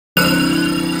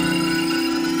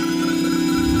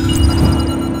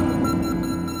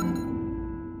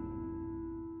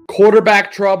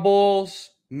Quarterback troubles,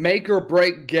 make or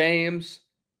break games,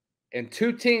 and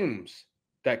two teams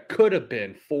that could have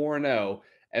been 4-0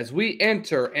 as we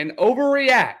enter and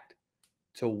overreact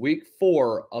to week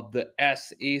 4 of the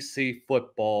SEC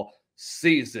football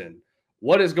season.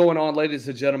 What is going on, ladies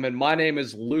and gentlemen? My name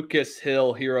is Lucas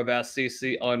Hill here of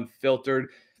SEC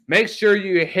Unfiltered. Make sure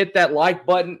you hit that like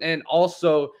button and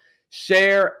also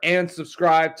share and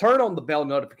subscribe. Turn on the bell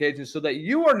notifications so that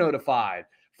you are notified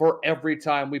for every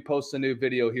time we post a new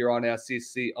video here on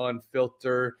SEC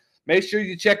Unfiltered. Make sure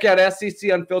you check out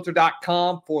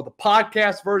secunfiltered.com for the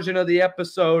podcast version of the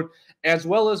episode, as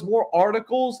well as more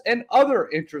articles and other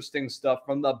interesting stuff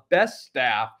from the best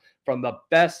staff, from the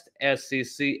best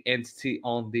SEC entity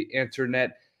on the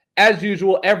internet. As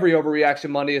usual, every Overreaction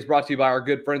Monday is brought to you by our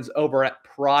good friends over at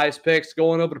Prize Picks.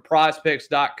 Going over to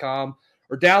prizepicks.com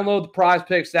or download the Prize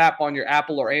Picks app on your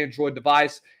Apple or Android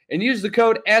device and use the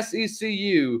code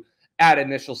SECU at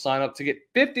initial signup to get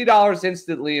 $50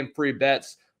 instantly in free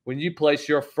bets when you place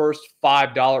your first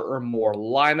 $5 or more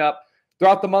lineup.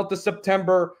 Throughout the month of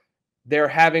September, they're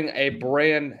having a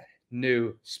brand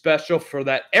new special for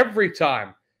that. Every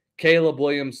time Caleb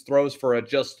Williams throws for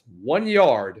just 1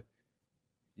 yard,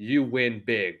 you win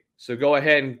big. So go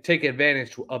ahead and take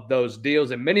advantage of those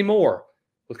deals and many more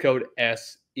with code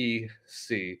SECU.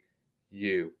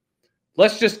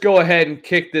 Let's just go ahead and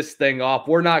kick this thing off.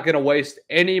 We're not going to waste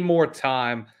any more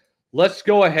time. Let's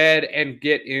go ahead and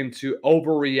get into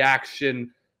Overreaction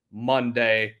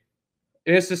Monday.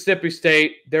 Mississippi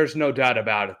State, there's no doubt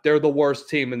about it. They're the worst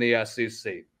team in the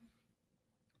SEC.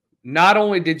 Not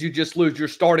only did you just lose your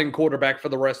starting quarterback for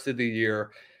the rest of the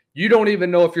year, you don't even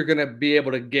know if you're going to be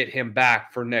able to get him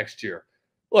back for next year.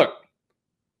 Look,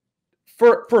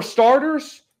 for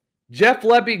starters, Jeff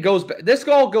Lebby goes back. This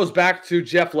all goes back to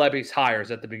Jeff Lebby's hires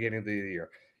at the beginning of the year.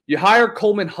 You hire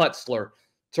Coleman Hutzler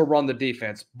to run the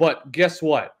defense, but guess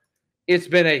what? It's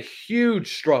been a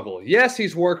huge struggle. Yes,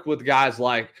 he's worked with guys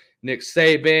like Nick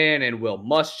Saban and Will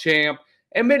Muschamp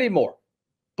and many more,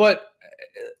 but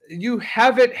you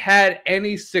haven't had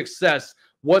any success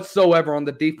whatsoever on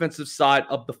the defensive side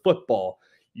of the football.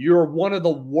 You're one of the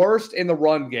worst in the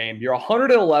run game. You're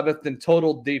 111th in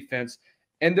total defense,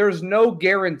 and there's no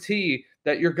guarantee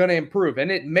that you're going to improve. And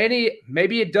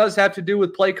maybe it does have to do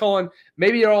with play calling.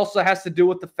 Maybe it also has to do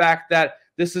with the fact that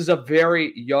this is a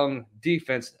very young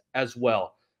defense as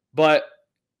well. But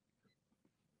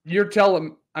you're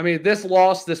telling – I mean, this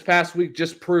loss this past week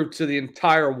just proved to the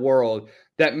entire world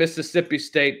that Mississippi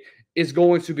State is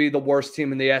going to be the worst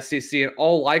team in the SEC in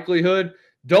all likelihood.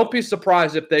 Don't be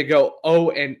surprised if they go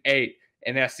 0-8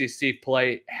 in SEC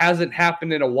play. Hasn't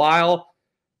happened in a while.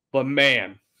 But,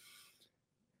 man,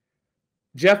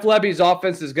 Jeff Lebby's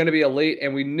offense is going to be elite,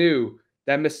 and we knew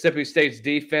that Mississippi State's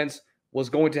defense was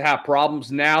going to have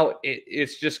problems. Now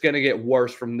it's just going to get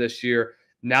worse from this year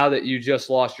now that you just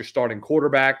lost your starting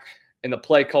quarterback, and the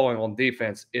play calling on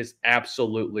defense is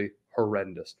absolutely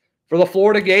horrendous. For the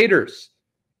Florida Gators,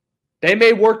 they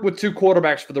may work with two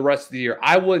quarterbacks for the rest of the year.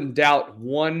 I wouldn't doubt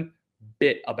one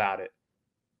bit about it.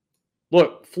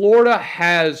 Look, Florida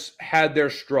has had their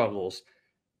struggles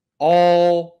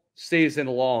all season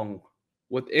long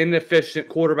with inefficient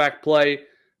quarterback play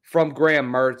from Graham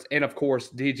Mertz and, of course,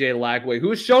 DJ Lagway,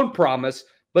 who has shown promise.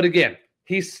 But, again,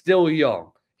 he's still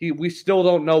young. We still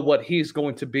don't know what he's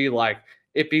going to be like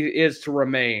if he is to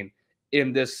remain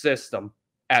in this system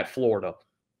at Florida.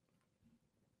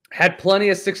 Had plenty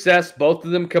of success, both of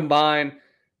them combined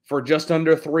for just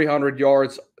under 300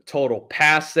 yards total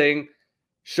passing.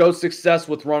 Showed success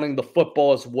with running the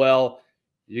football as well.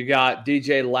 You got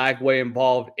DJ Lagway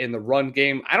involved in the run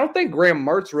game. I don't think Graham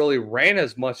Mertz really ran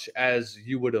as much as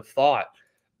you would have thought.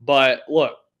 But,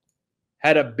 look,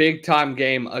 had a big-time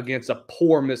game against a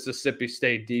poor Mississippi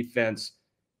State defense,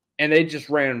 and they just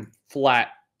ran flat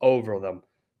over them.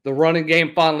 The running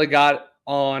game finally got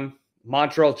on.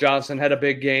 Montrell Johnson had a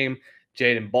big game.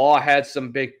 Jaden Baugh had some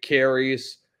big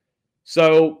carries.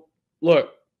 So, look,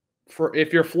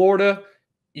 if you're Florida,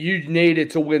 you needed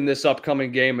to win this upcoming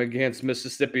game against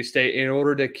Mississippi State in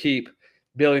order to keep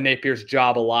Billy Napier's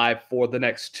job alive for the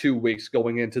next 2 weeks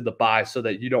going into the bye so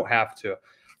that you don't have to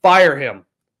fire him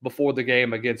before the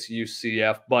game against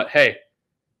UCF. But, hey,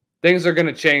 things are going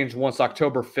to change once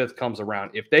October 5th comes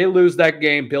around. If they lose that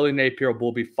game, Billy Napier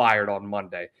will be fired on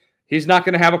Monday. He's not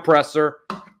going to have a presser.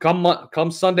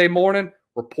 Come Sunday morning,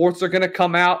 reports are going to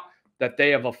come out that they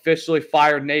have officially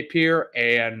fired Napier,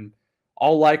 and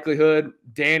all likelihood,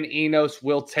 Dan Enos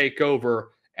will take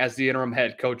over as the interim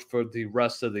head coach for the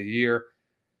rest of the year.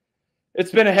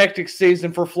 It's been a hectic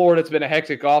season for Florida. It's been a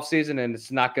hectic offseason, and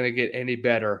it's not going to get any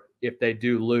better if they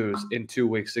do lose in 2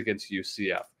 weeks against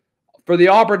UCF. for the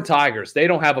Auburn Tigers, they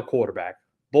don't have a quarterback.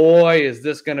 Boy, is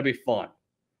this going to be fun.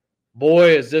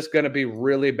 Boy, is this going to be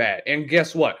really bad. And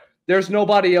guess what? There's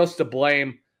nobody else to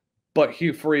blame but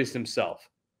Hugh Freeze himself.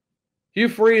 Hugh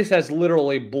Freeze has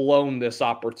literally blown this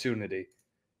opportunity.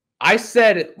 I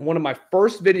said one of my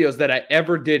first videos that I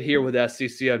ever did here with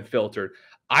SEC Unfiltered,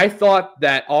 I thought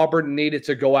that Auburn needed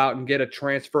to go out and get a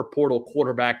transfer portal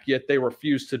quarterback, yet they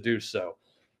refused to do so.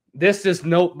 This is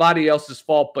nobody else's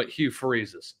fault but Hugh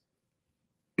Freeze's.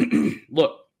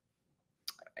 Look,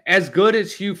 as good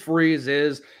as Hugh Freeze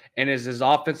is and as his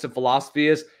offensive philosophy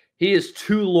is, he is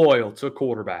too loyal to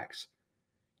quarterbacks.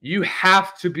 You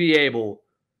have to be able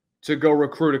to go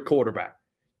recruit a quarterback.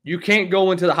 You can't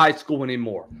go into the high school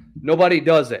anymore. Nobody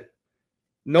does it.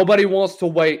 Nobody wants to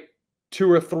wait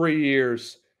 2 or 3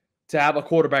 years to have a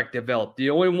quarterback develop. The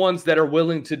only ones that are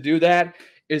willing to do that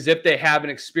is if they have an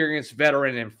experienced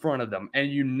veteran in front of them,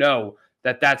 and you know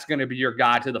that that's going to be your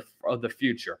guy to the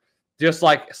future. Just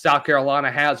like South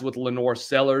Carolina has with Lenore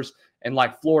Sellers and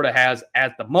like Florida has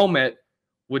at the moment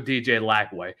with DJ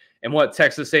Lagway, and what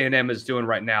Texas A&M is doing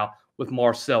right now with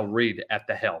Marcel Reed at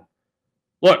the helm.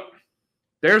 Look,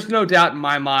 there's no doubt in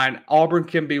my mind Auburn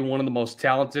can be one of the most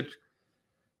talented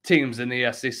teams in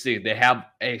the SEC. They have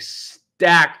a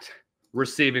stacked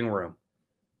receiving room.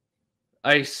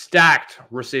 A stacked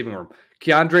receiving room.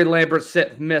 Keandre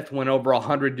Lambert-Smith went over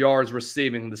 100 yards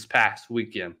receiving this past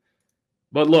weekend.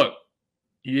 But look,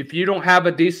 if you don't have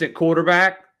a decent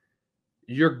quarterback,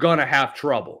 you're going to have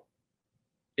trouble.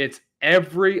 It's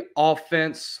every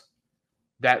offense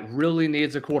that really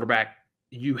needs a quarterback.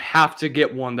 You have to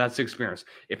get one that's experienced.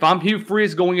 If I'm Hugh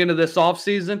Freeze going into this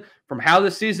offseason, from how the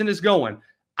season is going,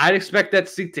 I'd expect that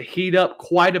seat to heat up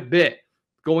quite a bit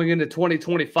going into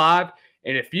 2025.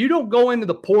 And if you don't go into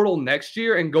the portal next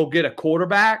year and go get a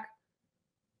quarterback,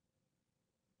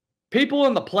 people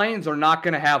in the Plains are not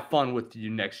going to have fun with you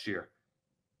next year.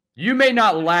 You may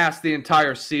not last the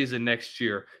entire season next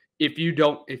year if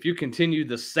you continue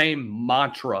the same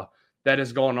mantra that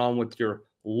is going on with your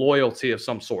loyalty of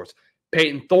some sorts.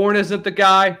 Peyton Thorne isn't the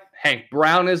guy. Hank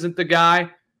Brown isn't the guy.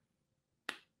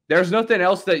 There's nothing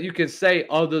else that you can say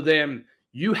other than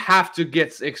you have to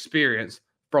get experience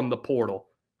from the portal.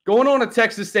 Going on to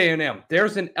Texas A&M,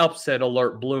 there's an upset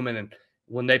alert blooming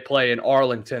when they play in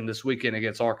Arlington this weekend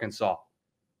against Arkansas.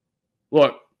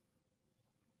 Look,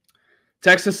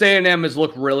 Texas A&M has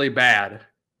looked really bad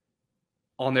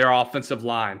on their offensive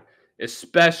line,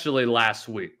 especially last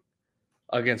week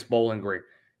against Bowling Green.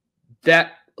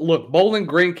 Bowling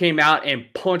Green came out and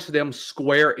punched them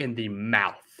square in the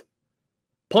mouth.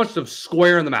 Punched them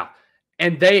square in the mouth.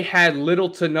 And they had little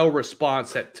to no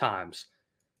response at times.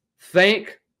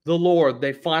 Thank the Lord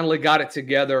they finally got it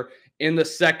together in the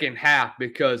second half,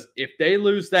 because if they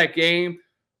lose that game,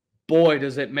 boy,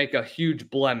 does it make a huge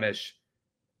blemish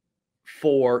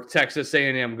for Texas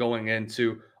A&M going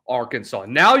into Arkansas.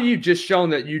 Now you've just shown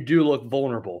that you do look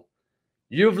vulnerable.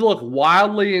 You've looked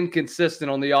wildly inconsistent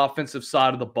on the offensive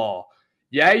side of the ball.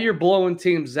 Yeah, you're blowing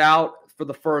teams out for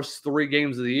the first 3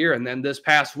 games of the year, and then this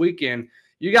past weekend,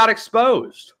 you got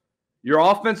exposed. Your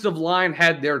offensive line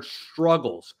had their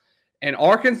struggles. And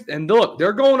look,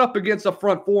 they're going up against a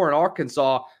front four in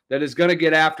Arkansas that is going to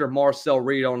get after Marcel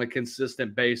Reed on a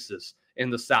consistent basis in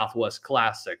the Southwest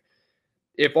Classic.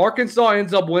 If Arkansas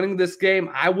ends up winning this game,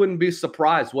 I wouldn't be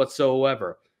surprised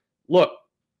whatsoever. Look,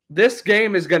 this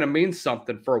game is going to mean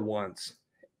something for once.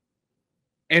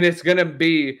 And it's going to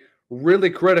be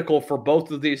really critical for both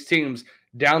of these teams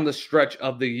down the stretch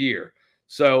of the year.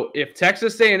 So if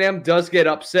Texas A&M does get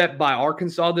upset by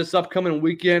Arkansas this upcoming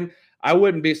weekend, I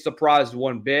wouldn't be surprised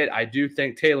one bit. I do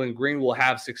think Taylor Green will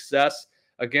have success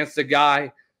against a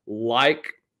guy like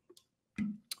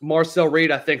Marcel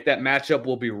Reed. I think that matchup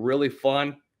will be really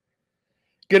fun.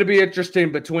 Going to be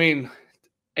interesting between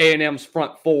A&M's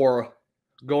front four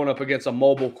going up against a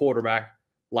mobile quarterback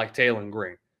like Taylor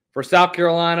Green. For South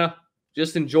Carolina,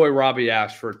 just enjoy Robbie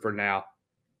Ashford for now,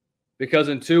 because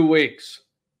in 2 weeks,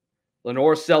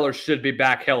 Lenore Sellers should be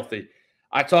back healthy.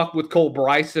 I talked with Cole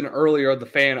Bryson earlier, the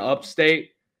fan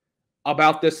upstate,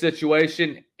 about this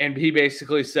situation, and he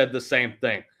basically said the same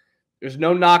thing. There's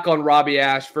no knock on Robbie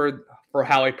Ashford for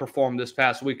how he performed this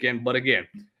past weekend, but again,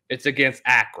 it's against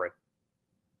Akron.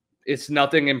 It's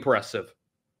nothing impressive.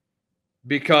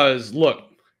 Because, look,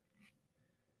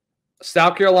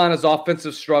 South Carolina's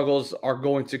offensive struggles are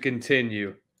going to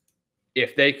continue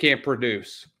if they can't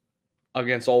produce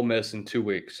against Ole Miss in 2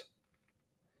 weeks.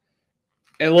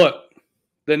 And look,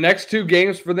 the next 2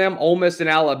 games for them, Ole Miss and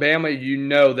Alabama, you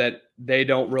know that they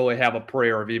don't really have a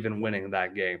prayer of even winning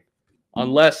that game.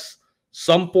 Unless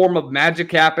some form of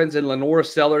magic happens and Lenore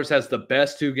Sellers has the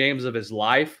best 2 games of his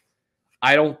life,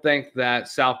 I don't think that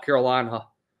South Carolina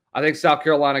 – I think South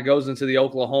Carolina goes into the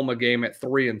Oklahoma game at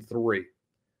 3-3.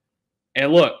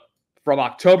 And look, from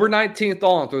October 19th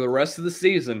on through the rest of the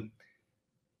season,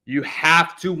 you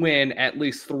have to win at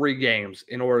least 3 games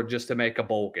in order just to make a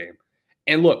bowl game.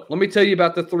 And look, let me tell you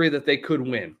about the 3 that they could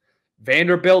win.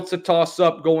 Vanderbilt's a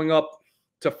toss-up going up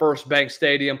to First Bank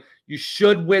Stadium. You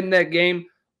should win that game,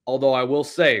 although I will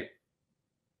say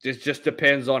it just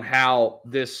depends on how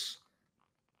this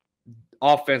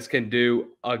offense can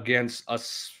do against a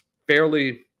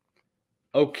fairly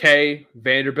okay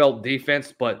Vanderbilt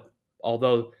defense. But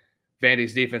although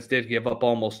Vandy's defense did give up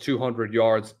almost 200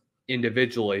 yards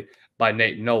individually by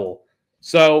Nate Noel.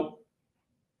 So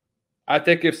I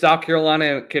think if South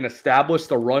Carolina can establish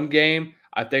the run game,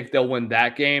 I think they'll win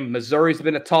that game. Missouri's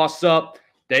been a toss-up.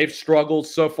 They've struggled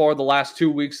so far the last 2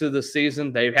 weeks of the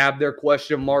season. They have their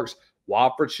question marks.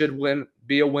 Wofford should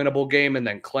be a winnable game, and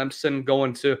then Clemson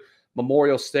going to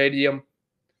Memorial Stadium.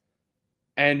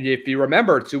 And if you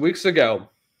remember 2 weeks ago,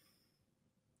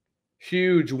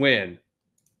 huge win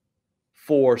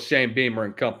for Shane Beamer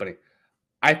and company.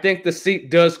 I think the seat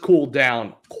does cool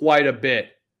down quite a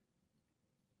bit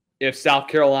if South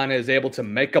Carolina is able to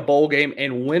make a bowl game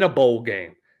and win a bowl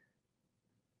game.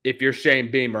 If you're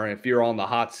Shane Beamer and if you're on the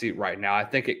hot seat right now, I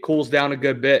think it cools down a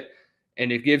good bit,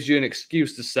 and it gives you an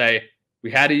excuse to say,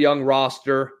 we had a young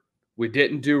roster. We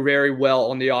didn't do very well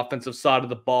on the offensive side of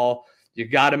the ball. You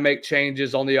got to make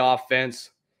changes on the offense,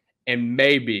 and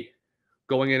maybe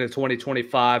going into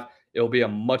 2025, it'll be a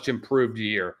much improved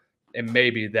year. And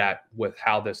maybe that with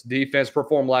how this defense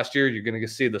performed last year, you're going to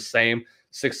see the same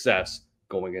success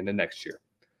going into next year.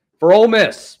 For Ole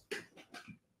Miss,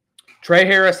 Trey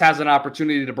Harris has an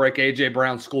opportunity to break A.J.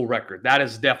 Brown's school record. That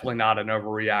is definitely not an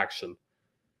overreaction.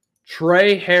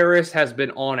 Trey Harris has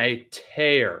been on a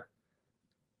tear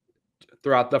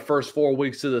throughout the first 4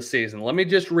 weeks of the season. Let me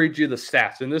just read you the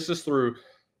stats, and this is through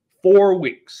 4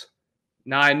 weeks.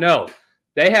 Now, I know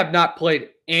they have not played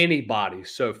anybody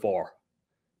so far,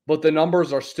 but the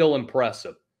numbers are still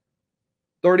impressive.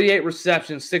 38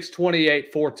 receptions,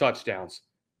 628, 4 touchdowns.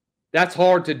 That's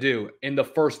hard to do in the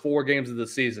first 4 games of the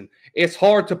season. It's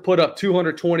hard to put up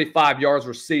 225 yards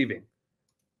receiving.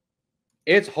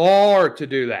 It's hard to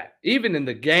do that, even in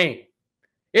the game.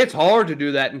 It's hard to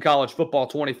do that in college football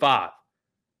 25.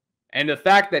 And the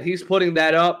fact that he's putting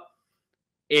that up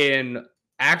in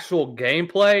actual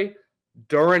gameplay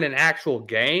during an actual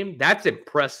game, that's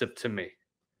impressive to me.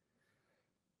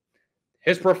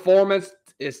 His performance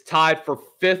is tied for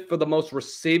 5th for the most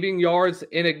receiving yards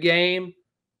in a game.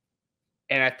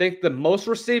 And I think the most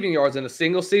receiving yards in a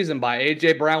single season by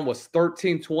A.J. Brown was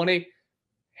 1320.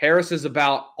 Harris is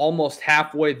about almost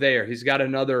halfway there. He's got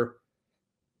another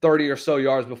 30 or so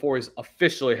yards before he's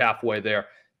officially halfway there.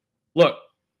 Look,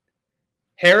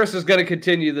 Harris is going to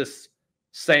continue this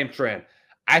same trend.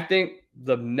 I think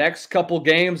the next couple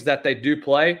games that they do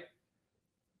play,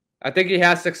 I think he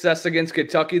has success against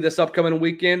Kentucky this upcoming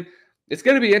weekend. It's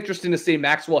going to be interesting to see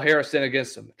Maxwell Harrison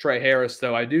against Trey Harris,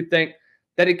 though. I do think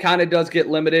that he kind of does get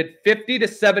limited. 50 to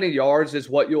 70 yards is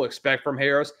what you'll expect from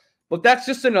Harris, but that's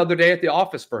just another day at the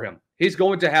office for him. He's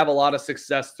going to have a lot of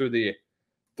success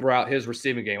throughout his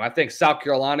receiving game. I think South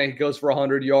Carolina, he goes for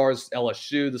 100 yards.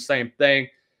 LSU, the same thing.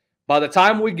 By the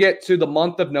time we get to the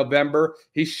month of November,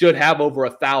 he should have over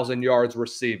 1,000 yards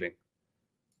receiving.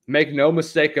 Make no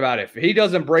mistake about it. If he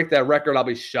doesn't break that record, I'll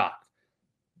be shocked.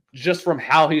 Just from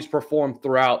how he's performed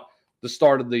throughout the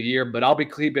start of the year. But I'll be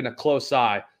keeping a close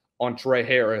eye on Trey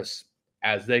Harris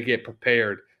as they get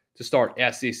prepared to start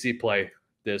SEC play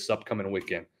this upcoming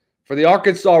weekend. For the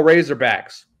Arkansas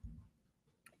Razorbacks,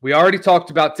 we already talked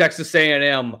about Texas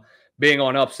A&M being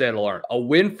on upset alert. A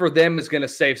win for them is going to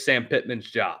save Sam Pittman's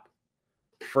job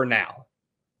for now.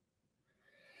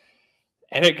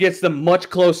 And it gets them much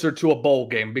closer to a bowl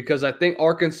game because I think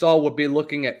Arkansas would be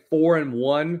looking at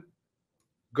 4-1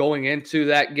 going into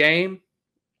that game.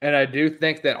 And I do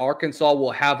think that Arkansas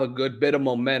will have a good bit of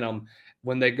momentum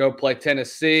when they go play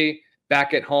Tennessee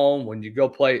back at home, when you go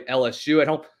play LSU at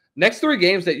home. Next 3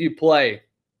 games that you play,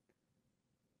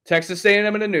 Texas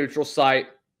A&M in a neutral site,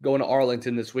 going to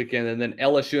Arlington this weekend, and then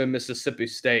LSU and Mississippi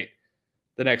State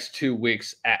the next 2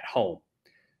 weeks at home.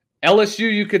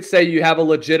 LSU, you could say you have a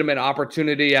legitimate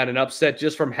opportunity at an upset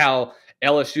just from how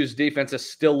LSU's defense has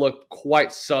still looked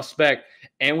quite suspect.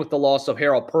 And with the loss of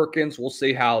Harold Perkins, we'll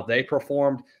see how they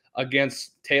performed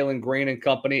against Taylor Green and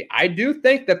company. I do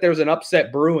think that there's an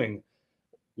upset brewing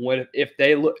if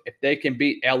they can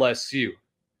beat LSU.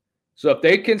 So if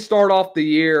they can start off the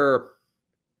year,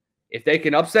 if they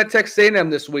can upset Texas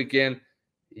A&M this weekend,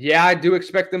 yeah, I do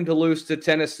expect them to lose to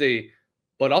Tennessee.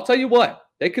 But I'll tell you what,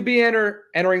 They could be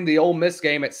entering the Ole Miss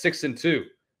game at 6-2,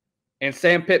 and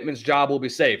Sam Pittman's job will be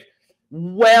safe.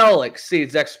 Well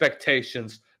exceeds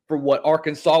expectations for what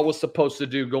Arkansas was supposed to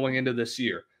do going into this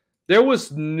year. There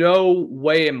was no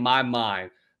way in my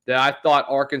mind that I thought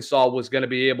Arkansas was going to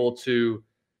be able to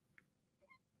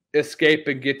escape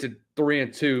and get to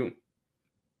 3-2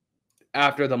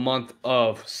 after the month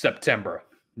of September.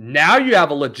 Now you have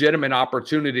a legitimate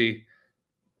opportunity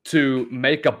to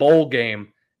make a bowl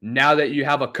game now that you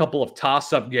have a couple of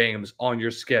toss-up games on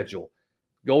your schedule.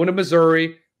 Going to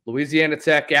Missouri, Louisiana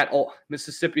Tech, at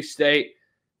Mississippi State.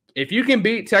 If you can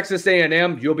beat Texas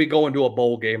A&M, you'll be going to a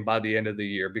bowl game by the end of the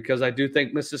year, because I do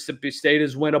think Mississippi State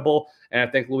is winnable, and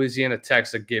I think Louisiana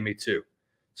Tech's a gimme too.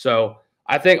 So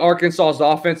I think Arkansas's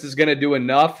offense is going to do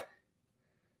enough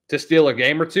to steal a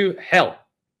game or two. Hell,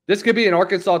 this could be an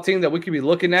Arkansas team that we could be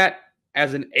looking at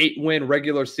as an 8-win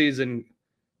regular season.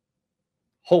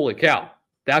 Holy cow.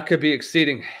 That could be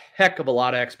exceeding heck of a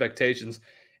lot of expectations,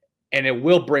 and it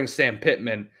will bring Sam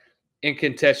Pittman in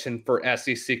contention for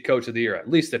SEC Coach of the Year, at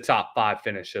least a top 5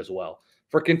 finish as well.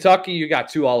 For Kentucky, you got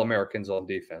 2 All-Americans on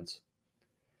defense.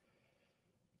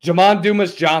 Jamon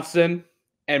Dumas-Johnson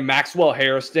and Maxwell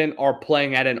Harrison are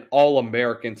playing at an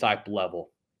All-American type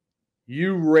level.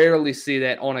 You rarely see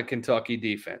that on a Kentucky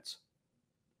defense.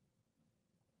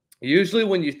 Usually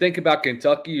when you think about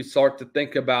Kentucky, you start to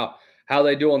think about how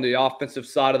they do on the offensive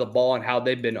side of the ball and how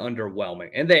they've been underwhelming.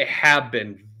 And they have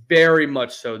been very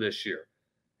much so this year.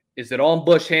 Is it on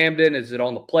Bush Hamden? Is it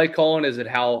on the play calling? Is it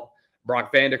how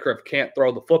Brock Vandekrift can't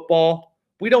throw the football?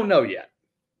 We don't know yet.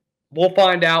 We'll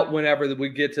find out whenever we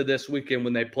get to this weekend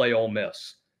when they play Ole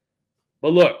Miss.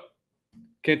 But look,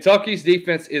 Kentucky's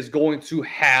defense is going to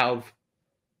have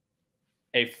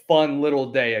a fun little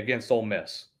day against Ole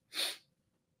Miss.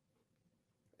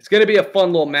 It's going to be a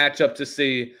fun little matchup to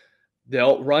see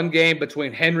the run game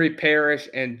between Henry Parrish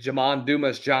and Jamon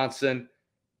Dumas-Johnson,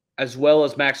 as well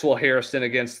as Maxwell Harrison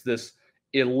against this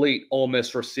elite Ole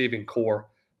Miss receiving core.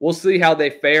 We'll see how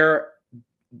they fare.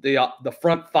 The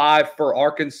front 5 for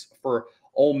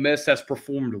Ole Miss has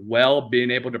performed well,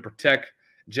 being able to protect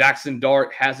Jackson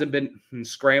Dart. Hasn't been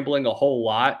scrambling a whole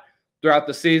lot throughout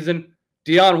the season.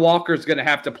 Deion Walker is going to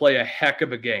have to play a heck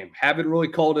of a game. Haven't really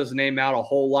called his name out a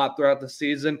whole lot throughout the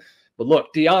season. But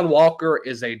look, Deion Walker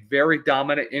is a very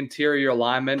dominant interior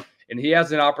lineman, and he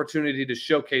has an opportunity to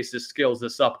showcase his skills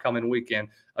this upcoming weekend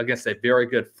against a very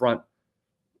good front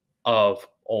of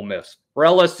Ole Miss. For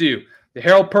LSU, the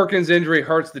Harold Perkins injury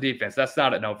hurts the defense. That's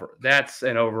an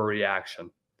overreaction.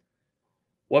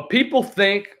 What people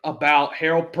think about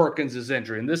Harold Perkins'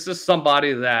 injury, and this is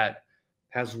somebody that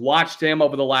has watched him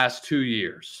over the last 2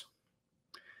 years.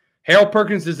 Harold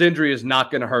Perkins' injury is not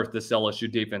going to hurt this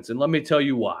LSU defense, and let me tell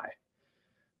you why.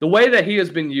 The way that he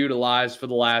has been utilized for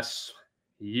the last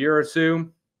year or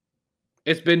two,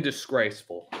 it's been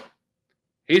disgraceful.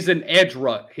 He's an edge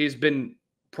rush. He's been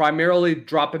primarily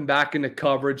dropping back into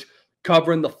coverage,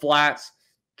 covering the flats,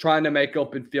 trying to make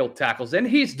open field tackles, and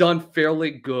he's done fairly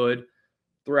good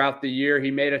throughout the year.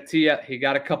 He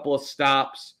got a couple of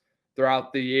stops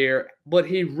throughout the year, but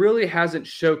he really hasn't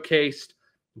showcased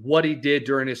what he did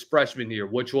during his freshman year,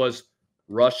 which was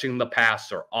rushing the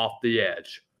passer off the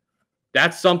edge.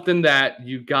 That's something that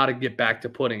you got to get back to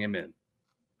putting him in.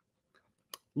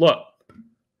 Look,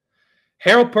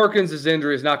 Harold Perkins'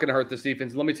 injury is not going to hurt this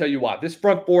defense. Let me tell you why. This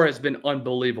front 4 has been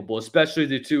unbelievable, especially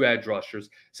the 2 edge rushers.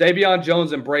 Savion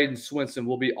Jones and Braden Swinson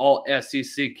will be all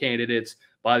SEC candidates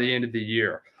by the end of the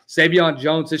year. Savion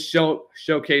Jones has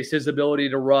showcased his ability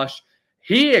to rush.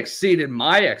 He exceeded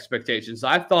my expectations.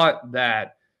 I thought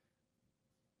that,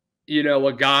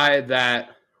 a guy that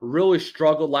really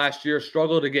struggled last year,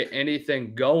 struggled to get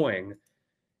anything going,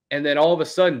 and then all of a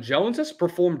sudden, Jones has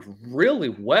performed really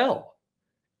well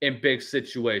in big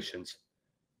situations.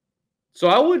 So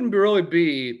I wouldn't really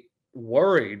be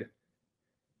worried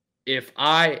if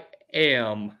I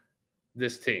am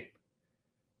this team.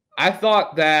 I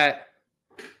thought that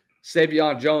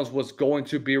Savion Jones was going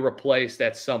to be replaced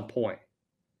at some point.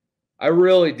 I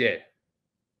really did.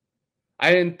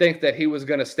 I didn't think that he was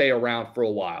going to stay around for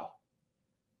a while.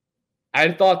 I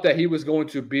thought that he was going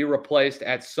to be replaced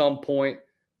at some point.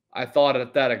 I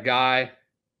thought that a guy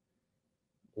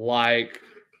like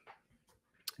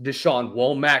Deshaun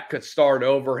Womack could start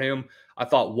over him. I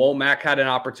thought Womack had an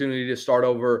opportunity to start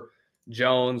over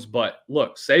Jones. But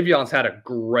look, Savion's had a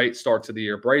great start to the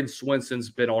year. Braden Swinson's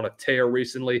been on a tear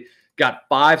recently. Got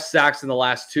 5 sacks in the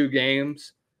last 2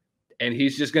 games. And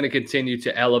he's just going to continue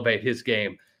to elevate his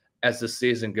game as the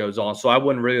season goes on. So I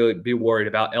wouldn't really be worried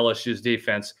about LSU's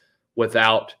defense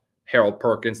without Harold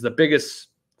Perkins. The biggest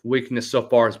weakness so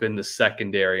far has been the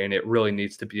secondary, and it really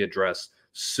needs to be addressed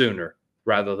sooner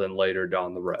rather than later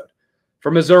down the road.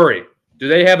 For Missouri, do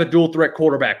they have a dual threat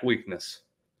quarterback weakness?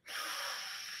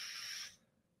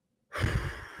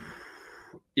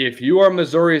 If you are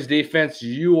Missouri's defense,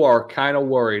 you are kind of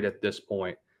worried at this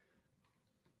point.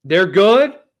 They're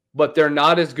good, but they're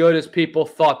not as good as people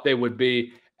thought they would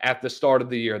be at the start of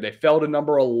the year. They fell to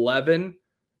number 11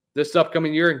 this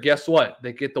upcoming year, and guess what?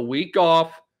 They get the week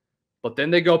off, but then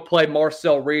they go play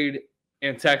Marcel Reed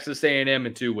and Texas A&M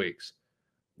in 2 weeks.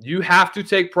 You have to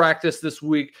take practice this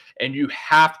week, and you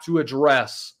have to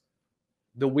address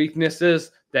the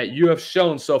weaknesses that you have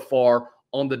shown so far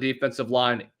on the defensive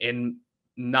line in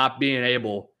not being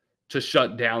able to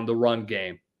shut down the run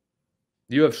game.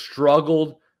 You have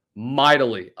struggled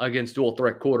mightily against dual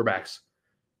threat quarterbacks.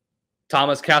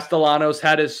 Thomas Castellanos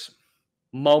had his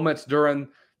moments during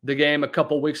the game a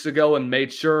couple weeks ago and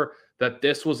made sure that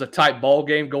this was a tight ball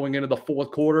game going into the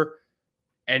fourth quarter.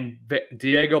 And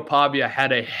Diego Pavia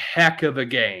had a heck of a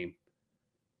game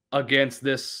against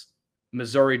this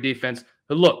Missouri defense.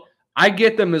 But look, I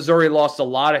get that Missouri lost a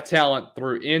lot of talent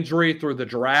through injury, through the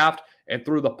draft, and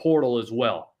through the portal as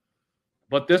well.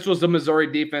 But this was a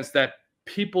Missouri defense that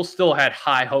people still had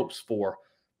high hopes for,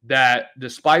 that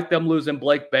despite them losing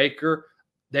Blake Baker,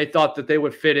 they thought that they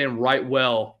would fit in right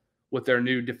well with their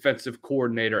new defensive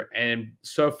coordinator. And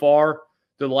so far,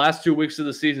 the last 2 weeks of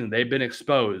the season, they've been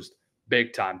exposed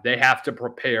big time. They have to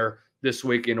prepare this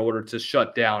week in order to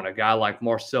shut down a guy like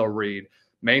Marcel Reed.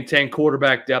 Maintain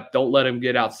quarterback depth. Don't let him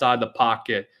get outside the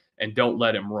pocket, and don't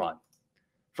let him run.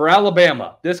 For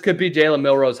Alabama, this could be Jalen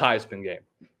Milroe's Heisman game.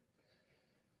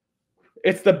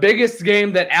 It's the biggest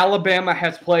game that Alabama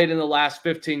has played in the last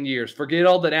 15 years. Forget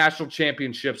all the national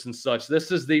championships and such.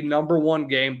 This is the #1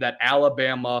 game that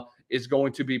Alabama is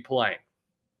going to be playing.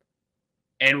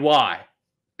 And why?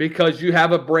 Because you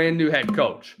have a brand new head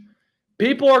coach.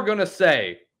 People are going to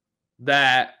say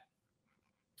that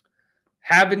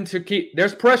having to keep –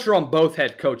 there's pressure on both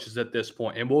head coaches at this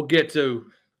point, and we'll get to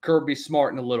Kirby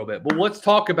Smart in a little bit. But let's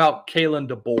talk about Kalen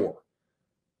DeBoer.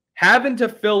 Having to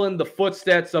fill in the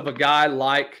footsteps of a guy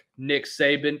like Nick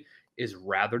Saban is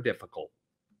rather difficult.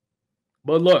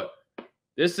 But look,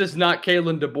 this is not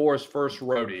Kalen DeBoer's first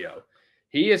rodeo.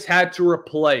 He has had to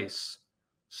replace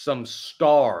some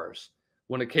stars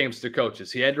when it comes to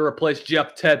coaches. He had to replace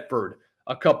Jeff Tedford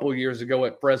a couple years ago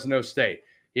at Fresno State.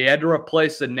 He had to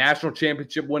replace the national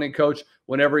championship winning coach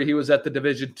whenever he was at the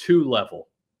Division II level.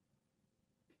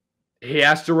 He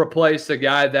has to replace a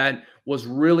guy that was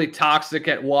really toxic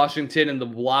at Washington, and the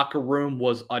locker room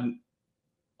was an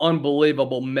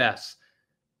unbelievable mess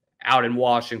out in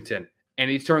Washington.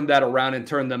 And he turned that around and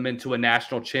turned them into a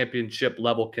national championship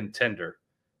level contender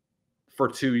for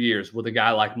 2 years with a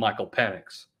guy like Michael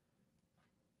Penix.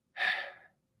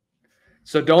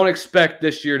 So don't expect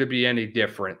this year to be any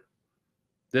different.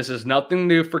 This is nothing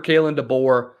new for Kalen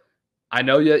DeBoer. I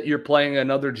know that you're playing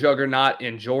another juggernaut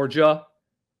in Georgia.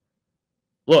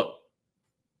 Look,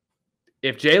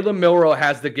 if Jalen Milroe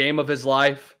has the game of his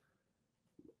life,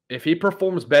 if he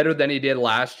performs better than he did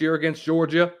last year against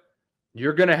Georgia,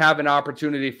 you're going to have an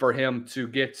opportunity for him to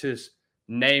get his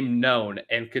name known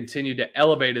and continue to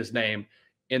elevate his name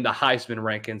in the Heisman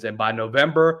rankings. And by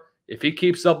November, if he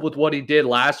keeps up with what he did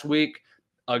last week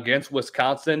against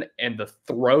Wisconsin and the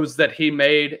throws that he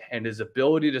made and his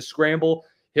ability to scramble,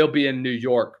 he'll be in New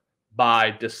York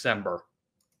by December.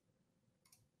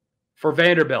 For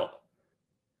Vanderbilt,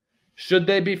 should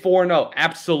they be 4-0?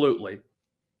 Absolutely.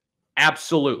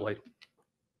 Absolutely.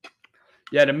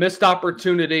 You had a missed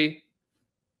opportunity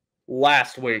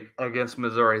last week against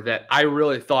Missouri that I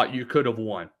really thought you could have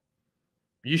won.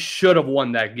 You should have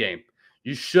won that game.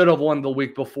 You should have won the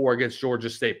week before against Georgia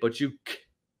State, but you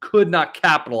could not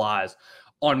capitalize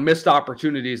on missed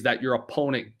opportunities that your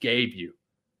opponent gave you.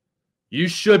 You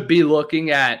should be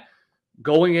looking at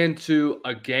going into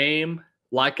a game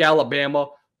like Alabama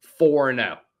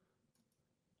 4-0.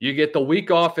 You get the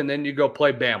week off, and then you go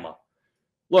play Bama.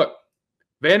 Look,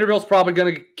 Vanderbilt's probably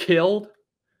going to get killed,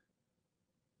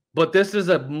 but this is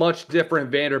a much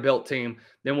different Vanderbilt team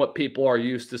than what people are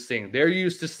used to seeing. They're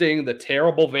used to seeing the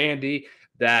terrible Vandy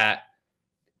that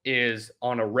is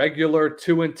on a regular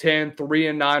 2-10,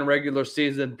 3-9 regular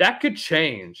season. That could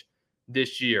change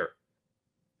this year.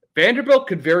 Vanderbilt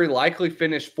could very likely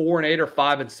finish 4-8 or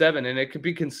 5-7, and it could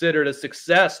be considered a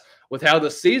success with how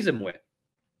the season went.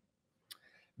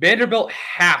 Vanderbilt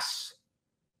has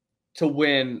to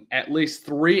win at least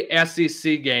 3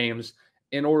 SEC games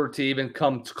in order to even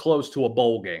come close to a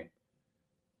bowl game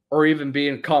or even be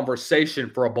in conversation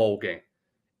for a bowl game.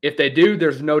 If they do,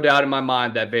 there's no doubt in my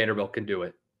mind that Vanderbilt can do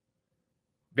it.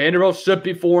 Vanderbilt should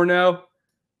be 4-0,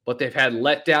 but they've had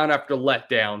letdown after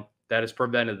letdown that has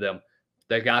prevented them.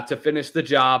 They got to finish the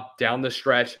job down the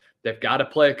stretch. They've got to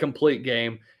play a complete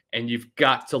game, and you've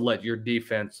got to let your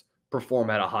defense perform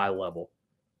at a high level.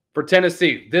 For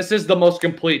Tennessee, this is the most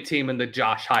complete team in the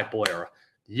Josh Heupel era.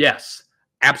 Yes,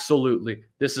 absolutely.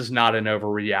 This is not an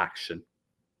overreaction.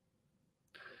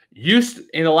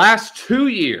 In the last 2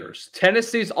 years,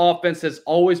 Tennessee's offense has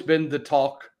always been the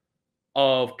talk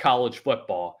of college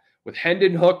football. With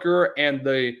Hendon Hooker and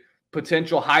the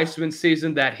potential Heisman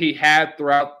season that he had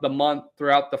throughout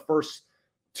the first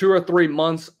 2 or 3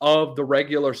 months of the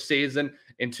regular season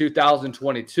in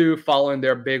 2022, following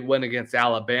their big win against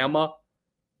Alabama.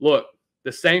 Look,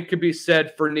 the same could be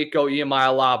said for Nico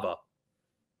Iamaleava.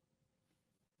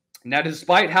 Now,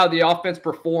 despite how the offense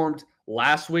performed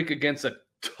last week against a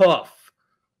tough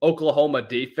Oklahoma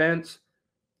defense,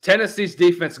 Tennessee's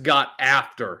defense got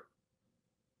after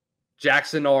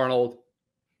Jackson Arnold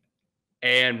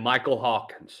and Michael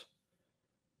Hawkins.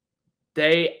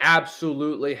 They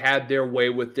absolutely had their way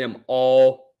with them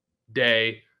all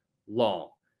day long.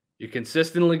 You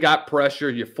consistently got pressure.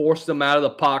 You forced them out of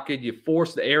the pocket. You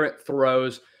forced the errant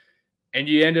throws. And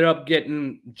you ended up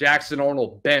getting Jackson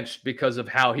Arnold benched because of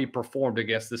how he performed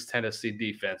against this Tennessee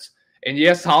defense. And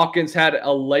yes, Hawkins had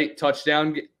a late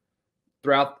touchdown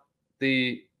throughout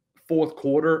the fourth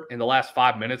quarter in the last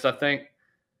 5 minutes, I think.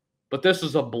 But this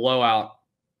was a blowout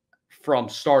from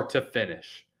start to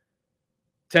finish.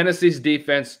 Tennessee's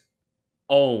defense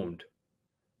owned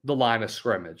the line of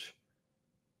scrimmage.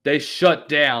 They shut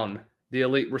down the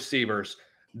elite receivers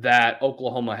that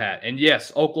Oklahoma had. And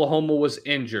yes, Oklahoma was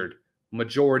injured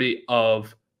majority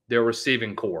of their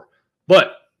receiving core.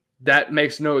 But that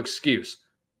makes no excuse.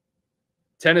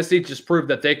 Tennessee just proved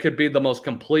that they could be the most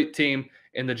complete team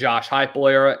in the Josh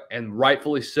Heupel era, and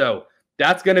rightfully so.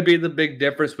 That's going to be the big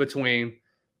difference between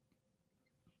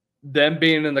them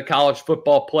being in the college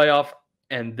football playoff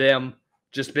and them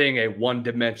just being a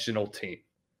one-dimensional team.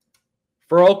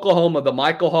 For Oklahoma, the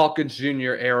Michael Hawkins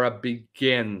Jr. era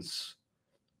begins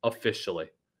officially.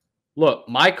 Look,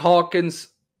 Mike Hawkins,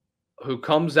 who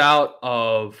comes out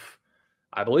of,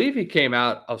 I believe he came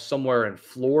out of somewhere in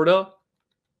Florida,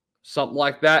 something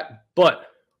like that. But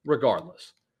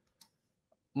regardless,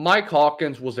 Mike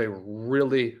Hawkins was a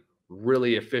really,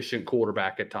 really efficient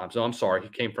quarterback at times. So I'm sorry, he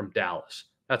came from Dallas.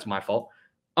 That's my fault.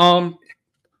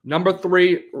 Number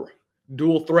 3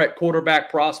 dual threat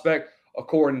quarterback prospect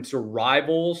according to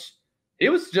Rivals. He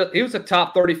was a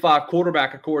top 35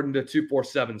 quarterback according to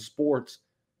 247 Sports.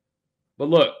 But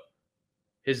look,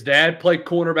 his dad played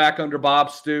cornerback under Bob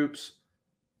Stoops.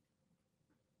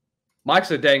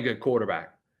 Mike's a dang good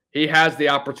quarterback. He has the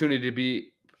opportunity to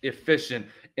be efficient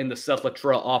in the Seth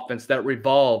Littrell offense that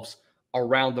revolves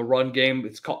around the run game.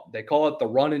 They call it the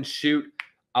run and shoot,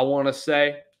 I want to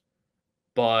say.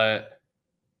 But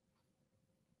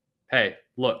hey,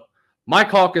 look, Mike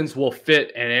Hawkins will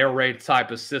fit an air raid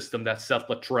type of system that Seth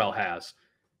Littrell has.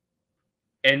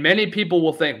 And many people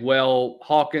will think, well,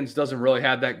 Hawkins doesn't really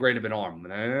have that great of an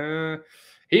arm.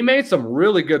 He made some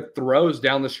really good throws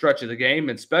down the stretch of the game,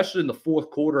 especially in the fourth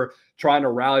quarter, trying to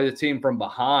rally the team from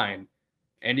behind.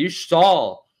 And you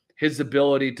saw his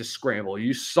ability to scramble.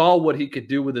 You saw what he could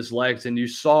do with his legs, and you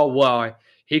saw why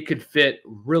he could fit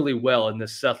really well in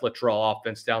this Seth Littrell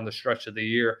offense down the stretch of the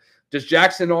year. Does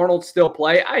Jackson Arnold still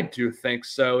play? I do think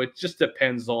so. It just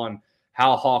depends on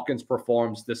how Hawkins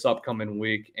performs this upcoming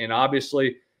week. And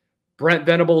obviously, Brent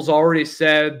Venables already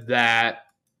said that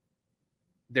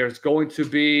there's going to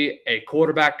be a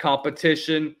quarterback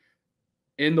competition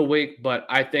in the week, but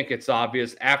I think it's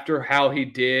obvious after how he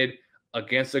did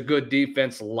against a good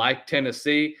defense like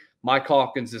Tennessee, Mike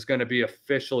Hawkins is going to be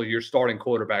officially your starting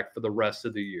quarterback for the rest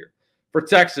of the year. For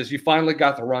Texas, you finally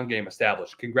got the run game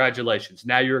established. Congratulations.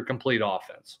 Now you're a complete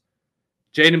offense.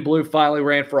 Jaden Blue finally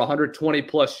ran for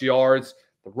 120-plus yards.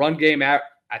 The run game, I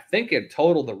think in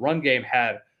total, the run game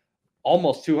had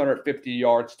almost 250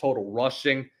 yards total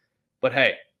rushing. But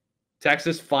hey,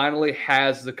 Texas finally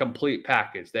has the complete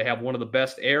package. They have one of the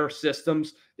best air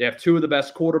systems. They have 2 of the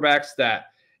best quarterbacks that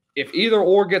if either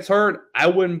or gets hurt, I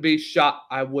wouldn't be shocked.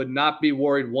 I would not be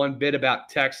worried one bit about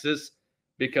Texas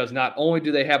because not only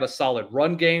do they have a solid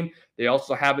run game, they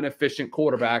also have an efficient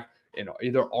quarterback in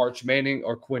either Arch Manning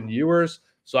or Quinn Ewers.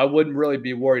 So I wouldn't really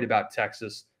be worried about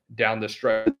Texas down the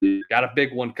stretch. Got a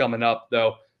big one coming up,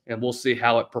 though, and we'll see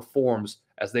how it performs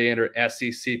as they enter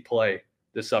SEC play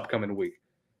this upcoming week.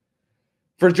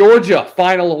 For Georgia,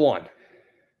 final one.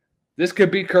 This could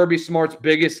be Kirby Smart's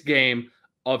biggest game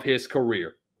of his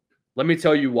career. Let me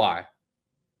tell you why.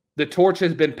 The torch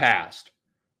has been passed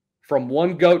from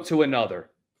one GOAT to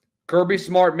another. Kirby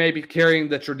Smart may be carrying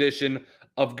the tradition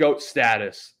of GOAT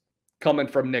status coming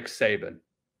from Nick Saban.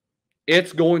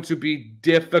 It's going to be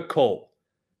difficult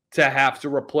to have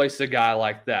to replace a guy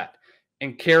like that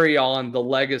and carry on the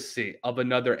legacy of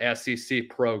another SEC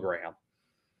program.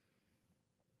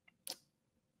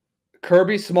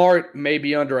 Kirby Smart may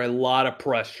be under a lot of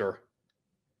pressure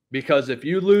because if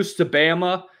you lose to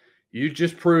Bama, you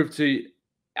just proved to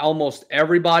almost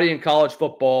everybody in college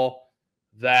football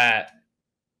that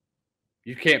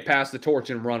you can't pass the torch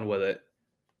and run with it.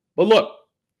 But look,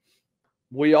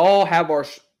 we all have our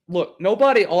 – look,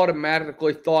 nobody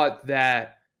automatically thought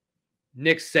that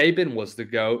Nick Saban was the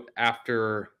GOAT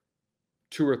after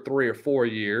 2 or 3 or 4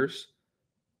 years.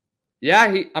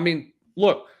 Yeah,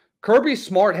 look, Kirby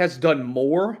Smart has done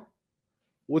more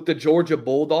with the Georgia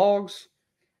Bulldogs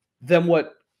than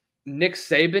what Nick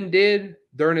Saban did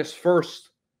during his first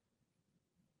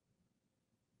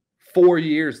 4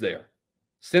 years there,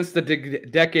 since the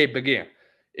decade began.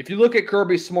 If you look at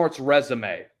Kirby Smart's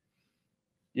resume,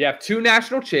 you have 2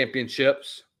 national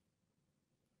championships.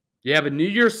 You have a New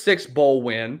Year's Six bowl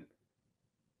win.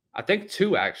 I think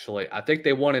 2, actually. I think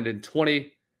they won it in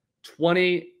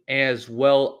 2020 as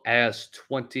well as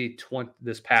 2020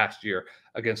 this past year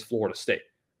against Florida State.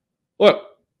 Look,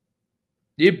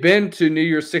 you've been to New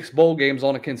Year's Six bowl games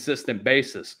on a consistent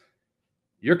basis.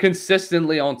 You're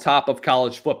consistently on top of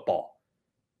college football.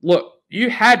 Look, you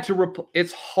had to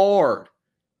it's hard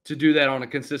to do that on a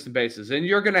consistent basis, and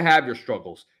you're going to have your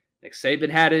struggles. Nick Saban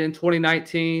had it in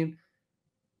 2019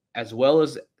 as well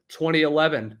as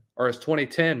 2011 or as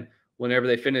 2010 whenever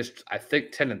they finished, I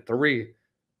think, 10-3.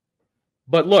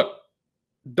 But look,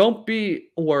 don't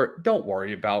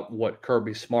worry about what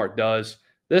Kirby Smart does.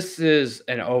 This is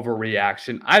an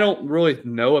overreaction. I don't really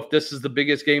know if this is the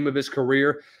biggest game of his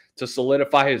career to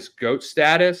solidify his GOAT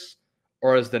status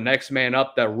or as the next man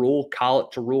up that rule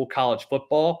college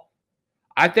football.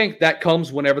 I think that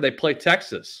comes whenever they play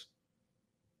Texas.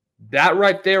 That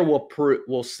right there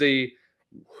we'll see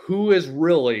who is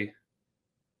really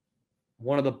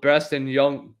one of the best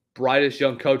and brightest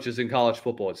young coaches in college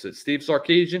football. Is it Steve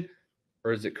Sarkisian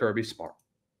or is it Kirby Smart?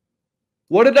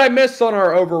 What did I miss on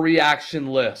our overreaction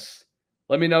list?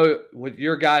 Let me know what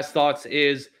your guys' thoughts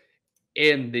is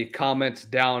in the comments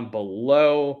down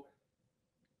below.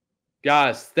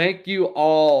 Guys, thank you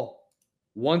all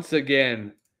once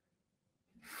again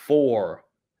for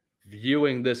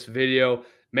viewing this video.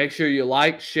 Make sure you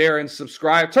like, share, and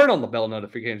subscribe. Turn on the bell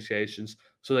notifications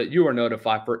so that you are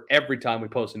notified for every time we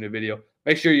post a new video.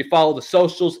 Make sure you follow the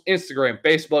socials, Instagram,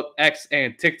 Facebook, X,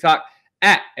 and TikTok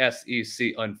at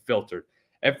SEC Unfiltered.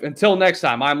 Until next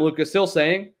time, I'm Lucas Hill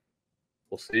saying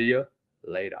we'll see you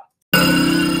later.